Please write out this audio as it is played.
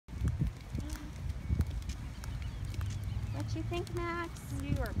What you think, Max?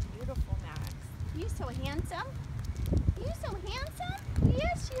 You are beautiful, Max. You so handsome. You so handsome.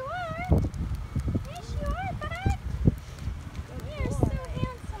 Yes, you are. Yes, you are, bud. You're so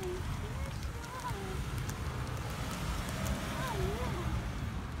handsome. Yes, you are. Oh, yeah.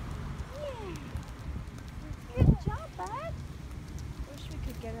 Yeah. Good job, bud. Wish we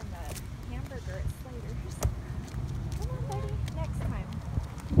could get him a hamburger at Slater's. Come on, buddy. Next time.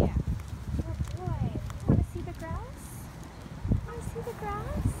 Yeah. Good boy. Want to see the grass? Want to see the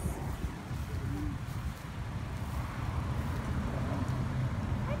grass?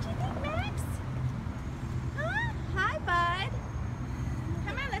 What'd you think, Max? Huh? Hi, bud.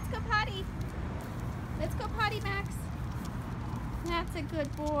 Come on, let's go potty. Let's go potty, Max. That's a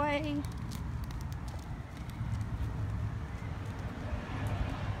good boy.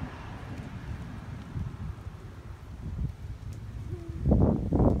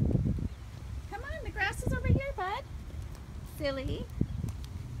 Come on, the grass is over here, bud. Silly.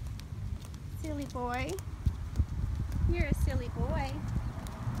 Silly boy. You're a silly boy.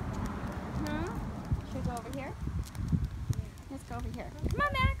 Huh? Should we go over here? Let's go over here. Come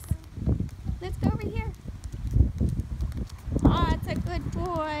on, Max. Let's go over here. Oh, it's a good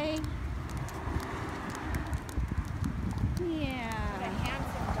boy. What a Yeah.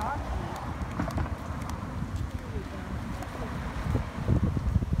 handsome doggy.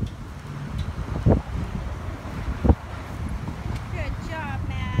 Good job,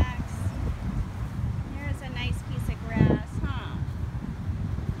 Max. There's a nice piece of grass, huh?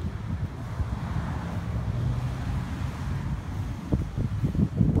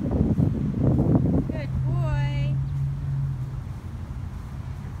 Good boy.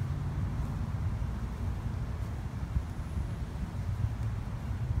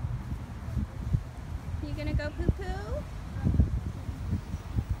 You gonna go poo-poo?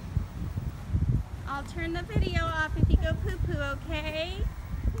 I'll turn the video off if you go poo-poo, okay?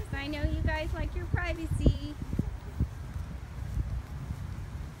 Because I know you guys like your privacy.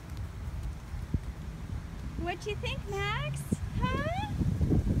 What you think, Max? Huh?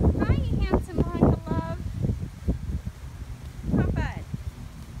 Hi, you handsome hunk of love. Huh, bud?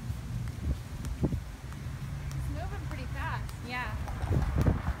 He's moving pretty fast. Yeah.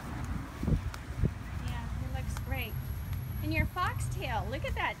 Yeah, he looks great. And your foxtail, look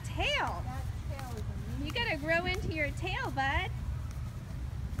at that tail. That tail is amazing. You gotta grow into your tail, bud.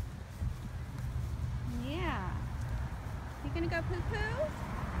 Yeah. You gonna go poo-poo?